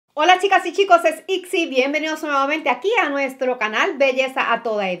Hola chicas y chicos, es Igxie. Bienvenidos nuevamente aquí a nuestro canal Belleza a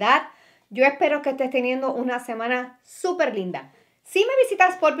toda edad. Yo espero que estés teniendo una semana súper linda. Si me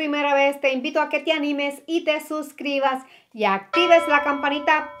visitas por primera vez, te invito a que te animes y te suscribas y actives la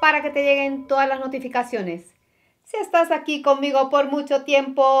campanita para que te lleguen todas las notificaciones. Si estás aquí conmigo por mucho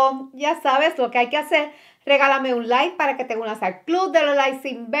tiempo, ya sabes lo que hay que hacer. Regálame un like para que te unas al club de los likes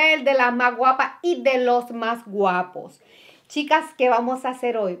sin ver, de las más guapas y de los más guapos. Chicas, ¿qué vamos a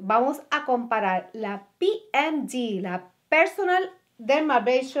hacer hoy? Vamos a comparar la PMD, la Personal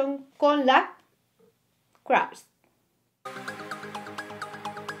Dermabrasion, con la Krasr.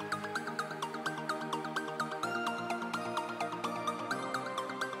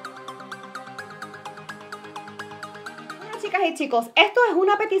 Bueno, chicas y chicos, esto es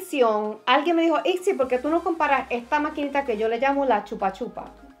una petición. Alguien me dijo, Igxie, ¿por qué tú no comparas esta maquinita que yo le llamo la chupa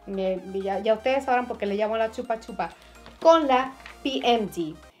chupa? Ya ustedes sabrán por qué le llamo la chupa chupa, con la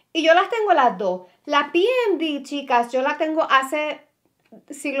PMD. Y yo las tengo las dos. La PMD, chicas, yo la tengo hace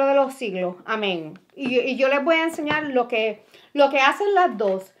siglo de los siglos. Amén. Y yo les voy a enseñar lo que hacen las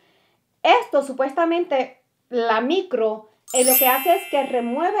dos. Esto, supuestamente, la micro, lo que hace es que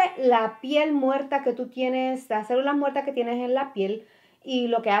remueve la piel muerta que tú tienes, las células muertas que tienes en la piel. Y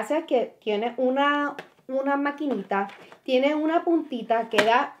lo que hace es que tiene una maquinita, tiene una puntita que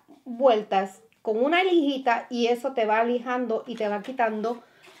da vueltas con una lijita y eso te va lijando y te va quitando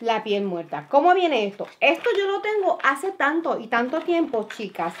la piel muerta. ¿Cómo viene esto? Esto yo lo tengo hace tanto y tanto tiempo,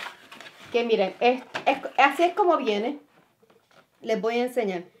 chicas, que miren, así es como viene. Les voy a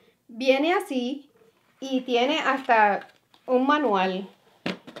enseñar. Viene así y tiene hasta un manual.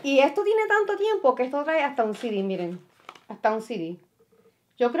 Y esto tiene tanto tiempo que esto trae hasta un CD, miren. Hasta un CD.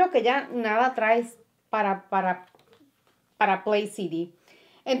 Yo creo que ya nada traes para Play CD.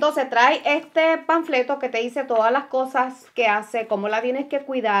 Entonces trae este panfleto que te dice todas las cosas que hace, cómo la tienes que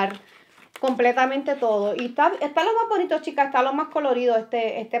cuidar, completamente todo. Y está lo más bonito, chicas, está lo más colorido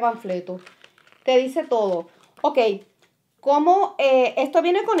este panfleto. Te dice todo. Ok, como esto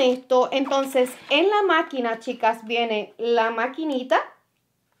viene con esto, entonces en la máquina, chicas, viene la maquinita,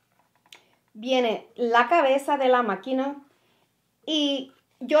 viene la cabeza de la máquina y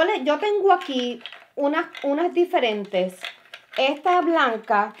yo tengo aquí unas diferentes. Esta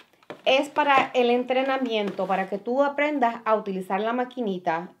blanca es para el entrenamiento, para que tú aprendas a utilizar la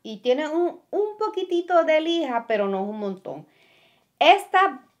maquinita. Y tiene un poquitito de lija, pero no es un montón.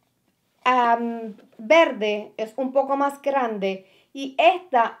 Esta verde es un poco más grande y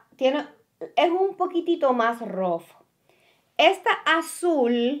esta es un poquitito más rough. Esta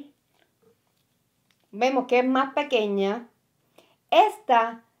azul, vemos que es más pequeña.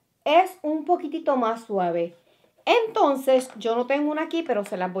 Esta es un poquitito más suave. Entonces, yo no tengo una aquí, pero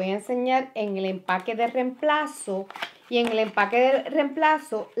se las voy a enseñar en el empaque de reemplazo. Y en el empaque de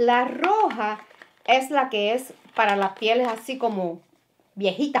reemplazo, la roja es la que es para las pieles así como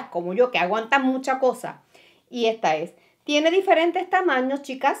viejitas como yo, que aguantan mucha cosa. Y esta es. Tiene diferentes tamaños,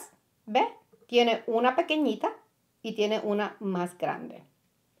 chicas. ¿Ves? Tiene una pequeñita y tiene una más grande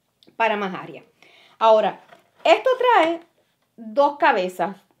para más área. Ahora, esto trae dos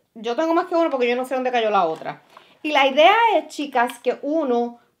cabezas. Yo tengo más que uno porque yo no sé dónde cayó la otra. Y la idea es, chicas, que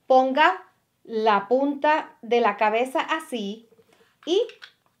uno ponga la punta de la cabeza así y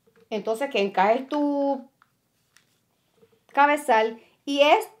entonces que encajes tu cabezal y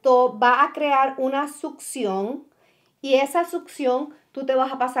esto va a crear una succión y esa succión tú te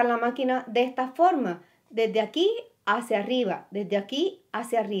vas a pasar la máquina de esta forma, desde aquí hacia arriba, desde aquí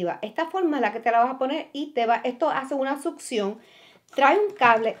hacia arriba. Esta forma es la que te la vas a poner y esto hace una succión. Trae un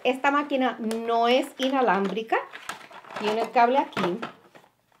cable, esta máquina no es inalámbrica, tiene el cable aquí.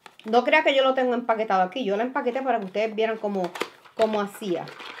 No crea que yo lo tengo empaquetado aquí, yo lo empaqueté para que ustedes vieran cómo hacía,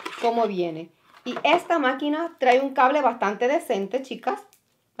 cómo viene. Y esta máquina trae un cable bastante decente, chicas.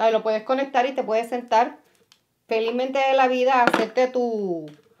 Ahí lo puedes conectar y te puedes sentar felizmente de la vida a hacerte tu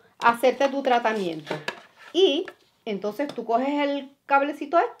tratamiento. Y entonces tú coges el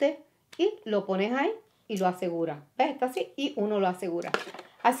cablecito este y lo pones ahí y lo aseguras. ¿Ves? Está así y uno lo asegura.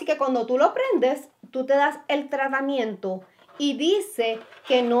 Así que cuando tú lo prendes, tú te das el tratamiento y dice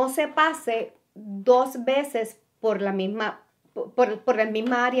que no se pase 2 veces por la misma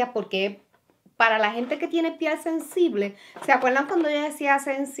área porque para la gente que tiene piel sensible, ¿se acuerdan cuando yo decía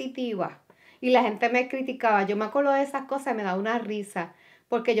sensitiva? Y la gente me criticaba. Yo me acuerdo de esas cosas y me da una risa.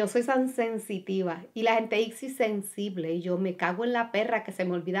 Porque yo soy tan sensitiva. Y la gente Igxie sensible. Y yo me cago en la perra que se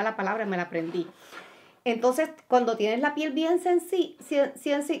me olvida la palabra, me la aprendí. Entonces, cuando tienes la piel bien sensible,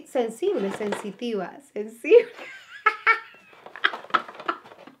 sensitiva, sensible.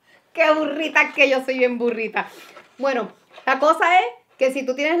 Qué burrita que yo soy bien burrita. Bueno, la cosa es Que si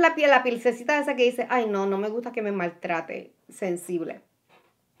tú tienes la pielcecita esa que dice, ay no, no me gusta que me maltrate, sensible.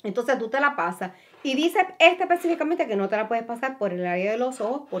 Entonces tú te la pasas. Y dice específicamente que no te la puedes pasar por el área de los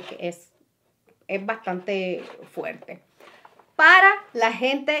ojos porque es bastante fuerte. Para la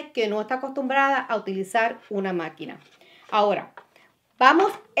gente que no está acostumbrada a utilizar una máquina. Ahora,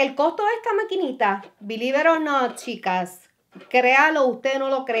 vamos, el costo de esta maquinita, believe it or not, chicas, créalo, usted no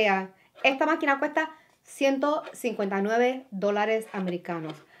lo crea, esta máquina cuesta $159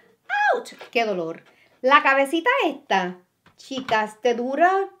 americanos. ¡Auch! ¡Qué dolor! La cabecita esta, chicas, te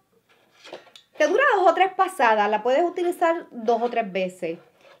dura 2 o 3 pasadas, la puedes utilizar 2 o 3 veces.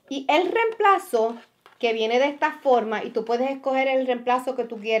 Y el reemplazo que viene de esta forma, y tú puedes escoger el reemplazo que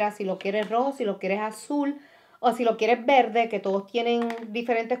tú quieras, si lo quieres rojo, si lo quieres azul, o si lo quieres verde, que todos tienen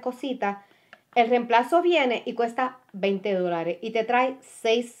diferentes cositas. El reemplazo viene y cuesta $20 y te trae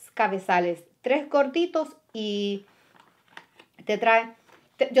 6 cabezales, 3 gorditos y te trae,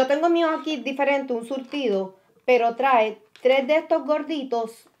 yo tengo mío aquí diferente, un surtido, pero trae 3 de estos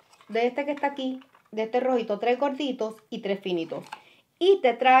gorditos, de este que está aquí, de este rojito, 3 gorditos y 3 finitos. Y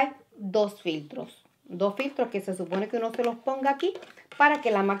te trae 2 filtros. 2 filtros que se supone que uno se los ponga aquí para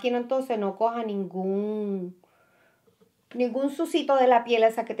que la máquina entonces no coja ningún sucito de la piel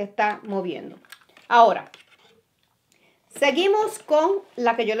esa que te está moviendo. Ahora, seguimos con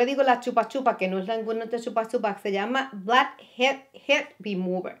la que yo le digo la chupa chupa, que no es ninguna de chupa chupa, se llama Blackhead Head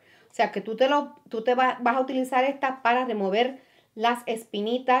Remover. O sea que tú te vas a utilizar esta para remover las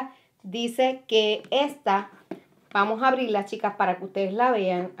espinitas. Dice que esta, vamos a abrirla, chicas, para que ustedes la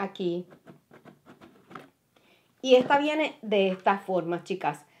vean aquí. Y esta viene de esta forma,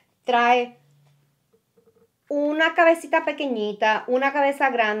 chicas. Trae una cabecita pequeñita, una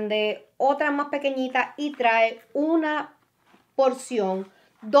cabeza grande, otra más pequeñita y trae una porción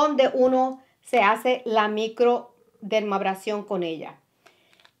donde uno se hace la microdermabrasión con ella.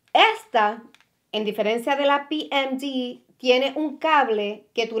 Esta, en diferencia de la PMD, tiene un cable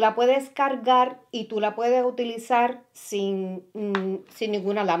que tú la puedes cargar y tú la puedes utilizar sin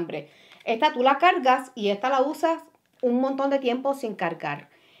ningún alambre. Esta tú la cargas y esta la usas un montón de tiempo sin cargar.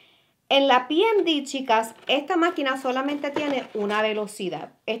 En la PMD, chicas, esta máquina solamente tiene una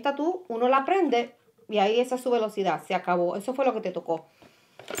velocidad. Esta uno la prende y ahí esa es su velocidad. Se acabó. Eso fue lo que te tocó.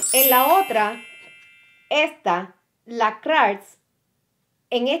 En la otra, la Krasr,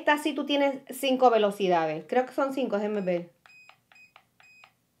 en esta sí tú tienes 5 velocidades. Creo que son 5, déjenme ver.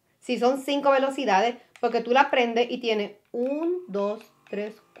 Sí, son 5 velocidades porque tú la prendes y tiene 1, 2,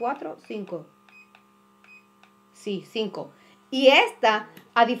 3, 4, 5. Sí, 5. Y esta,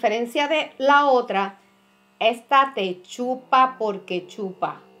 a diferencia de la otra, esta te chupa porque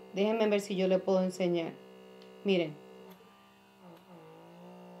chupa. Déjenme ver si yo le puedo enseñar. Miren.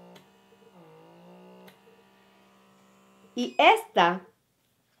 Y esta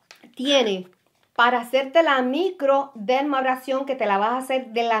tiene para hacerte la microdermabrasión, que te la vas a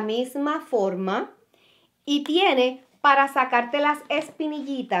hacer de la misma forma. Y tiene para sacarte las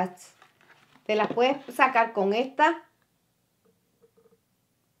espinillitas. Te las puedes sacar con esta.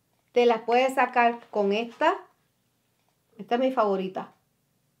 Te las puedes sacar con esta. Esta es mi favorita.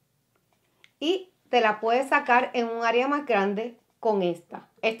 Y te la puedes sacar en un área más grande con esta.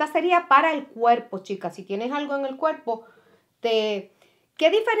 Esta sería para el cuerpo, chicas. Si tienes algo en el cuerpo, ¿qué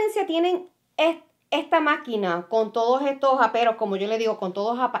diferencia tienen esta máquina con todos estos aperos, como yo le digo, con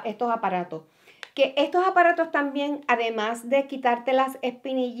todos estos aparatos? Que estos aparatos también, además de quitarte las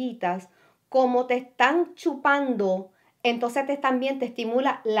espinillitas, como te están chupando, entonces también te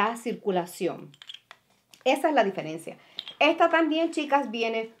estimula la circulación. Esa es la diferencia. Esta también, chicas,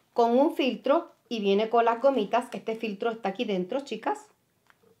 viene con un filtro y viene con las gomitas. Este filtro está aquí dentro, chicas.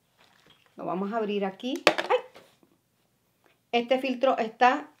 Lo vamos a abrir aquí. ¡Ay! Este filtro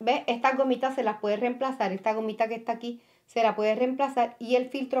está, ¿ves? Estas gomitas se las puede reemplazar. Esta gomita que está aquí se la puede reemplazar. Y el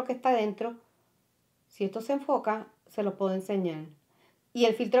filtro que está dentro, si esto se enfoca, se lo puedo enseñar. Y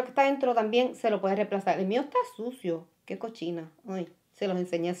el filtro que está dentro también se lo puede reemplazar. El mío está sucio. Qué cochina. Ay, se los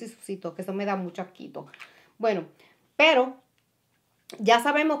enseñé así sucito, que eso me da mucho asquito. Bueno, pero ya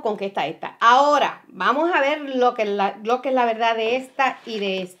sabemos con qué está esta. Ahora, vamos a ver lo que es la verdad de esta y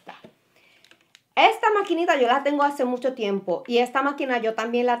de esta. Esta maquinita yo la tengo hace mucho tiempo. Y esta máquina yo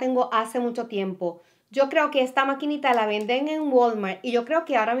también la tengo hace mucho tiempo. Yo creo que esta maquinita la venden en Walmart. Y yo creo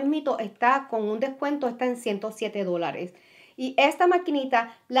que ahora mismo está con un descuento, está en $107. Y esta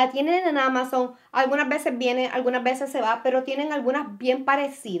maquinita la tienen en Amazon. Algunas veces viene, algunas veces se va, pero tienen algunas bien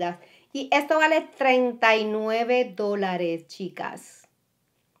parecidas. Y esto vale $39, chicas.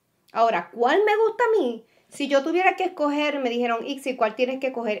 Ahora, ¿cuál me gusta a mí? Si yo tuviera que escoger, me dijeron, Igxie, ¿cuál tienes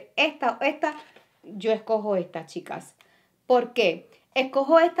que coger? ¿Esta o esta? Yo escojo esta, chicas. ¿Por qué?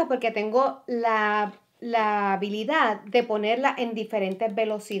 Escojo esta porque tengo la habilidad de ponerla en diferentes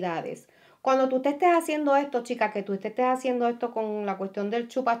velocidades. Cuando tú te estés haciendo esto, chica, que tú te estés haciendo esto con la cuestión del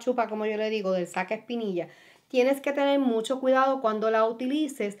chupa chupa, como yo le digo, del saca espinilla, tienes que tener mucho cuidado cuando la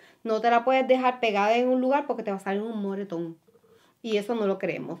utilices. No te la puedes dejar pegada en un lugar porque te va a salir un moretón. Y eso no lo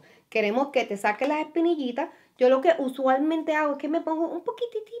queremos. Queremos que te saques las espinillitas. Yo lo que usualmente hago es que me pongo un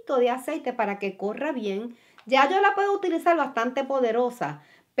poquitito de aceite para que corra bien. Ya yo la puedo utilizar bastante poderosa,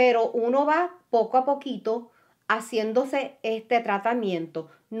 pero uno va poco a poquito haciéndose este tratamiento.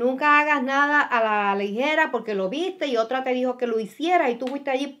 Nunca hagas nada a la ligera porque lo viste y otra te dijo que lo hiciera y tú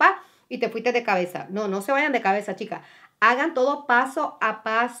fuiste allí, pa, y te fuiste de cabeza. No, no se vayan de cabeza, chicas. Hagan todo paso a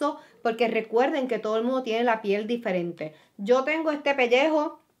paso porque recuerden que todo el mundo tiene la piel diferente. Yo tengo este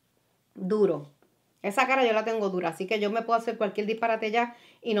pellejo duro. Esa cara yo la tengo dura, así que yo me puedo hacer cualquier disparate ya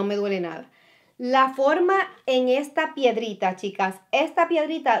y no me duele nada. La forma en esta piedrita, chicas, esta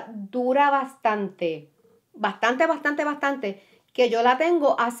piedrita dura bastante, que yo la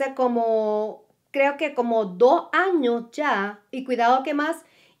tengo hace como, creo que como 2 años ya, y cuidado que más,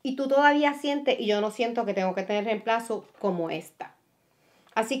 y tú todavía sientes, y yo no siento que tengo que tener reemplazo como esta.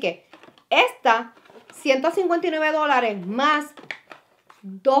 Así que esta, $159 más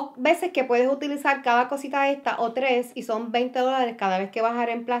 2 veces que puedes utilizar cada cosita de esta o 3 y son $20 cada vez que vas a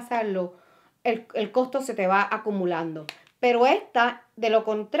reemplazarlo, el costo se te va acumulando. Pero esta, de lo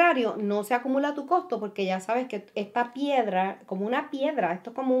contrario, no se acumula tu costo porque ya sabes que esta piedra, como una piedra,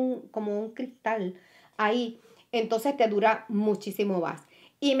 esto es como un cristal ahí, entonces te dura muchísimo más.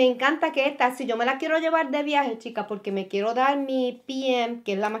 Y me encanta que esta, si yo me la quiero llevar de viaje, chicas, porque me quiero dar mi PM,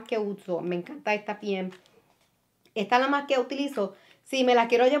 que es la más que uso, me encanta esta PM, esta es la más que utilizo. Si me la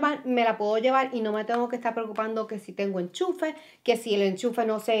quiero llevar, me la puedo llevar y no me tengo que estar preocupando que si tengo enchufe, que si el enchufe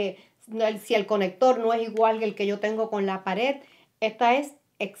no sé, si el conector no es igual que el que yo tengo con la pared. Esta es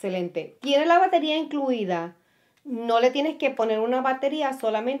excelente. Tiene la batería incluida. No le tienes que poner una batería,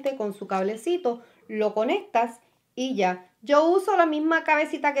 solamente con su cablecito lo conectas y ya. Yo uso la misma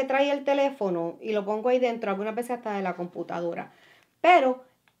cabecita que trae el teléfono y lo pongo ahí dentro, algunas veces hasta de la computadora. Pero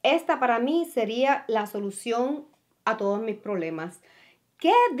esta para mí sería la solución a todos mis problemas.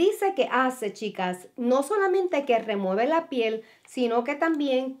 ¿Qué dice que hace, chicas? No solamente que remueve la piel, sino que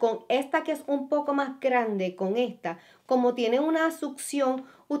también con esta que es un poco más grande, con esta, como tiene una succión,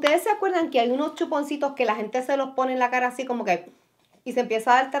 ustedes se acuerdan que hay unos chuponcitos que la gente se los pone en la cara así como que, y se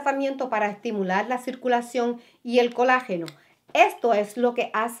empieza a dar tratamiento para estimular la circulación y el colágeno. Esto es lo que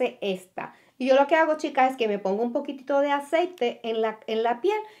hace esta. Y yo lo que hago, chicas, es que me pongo un poquitito de aceite en la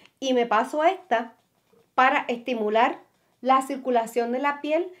piel y me paso esta para estimular la circulación de la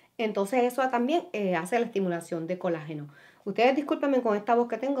piel. Entonces eso también hace la estimulación de colágeno. Ustedes discúlpenme con esta voz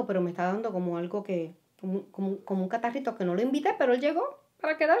que tengo, pero me está dando como algo que, como un catarrito que no lo invité, pero él llegó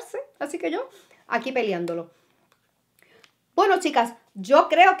para quedarse. Así que yo aquí peleándolo. Bueno, chicas, yo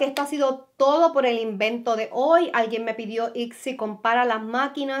creo que esto ha sido todo por el invento de hoy. Alguien me pidió Igxie compara las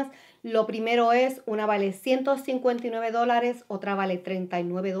máquinas. Lo primero es, una vale $159, otra vale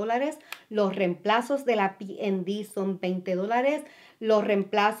 $39. Los reemplazos de la P&D son $20. Los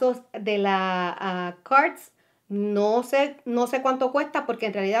reemplazos de la Krasr, no sé cuánto cuesta porque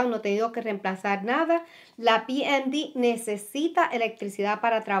en realidad no he tenido que reemplazar nada. La P&D necesita electricidad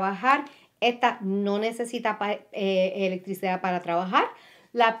para trabajar. Esta no necesita electricidad para trabajar.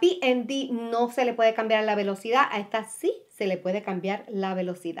 La P&D no se le puede cambiar la velocidad. A esta sí se le puede cambiar la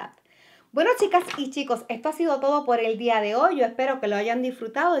velocidad. Bueno, chicas y chicos, esto ha sido todo por el día de hoy. Yo espero que lo hayan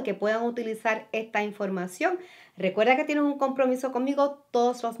disfrutado y que puedan utilizar esta información. Recuerda que tienes un compromiso conmigo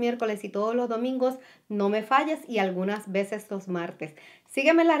todos los miércoles y todos los domingos. No me falles, y algunas veces los martes.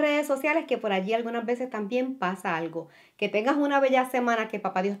 Sígueme en las redes sociales, que por allí algunas veces también pasa algo. Que tengas una bella semana, que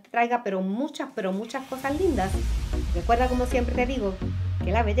papá Dios te traiga pero muchas cosas lindas. Recuerda, como siempre te digo,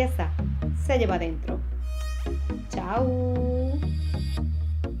 que la belleza se lleva adentro. Chao.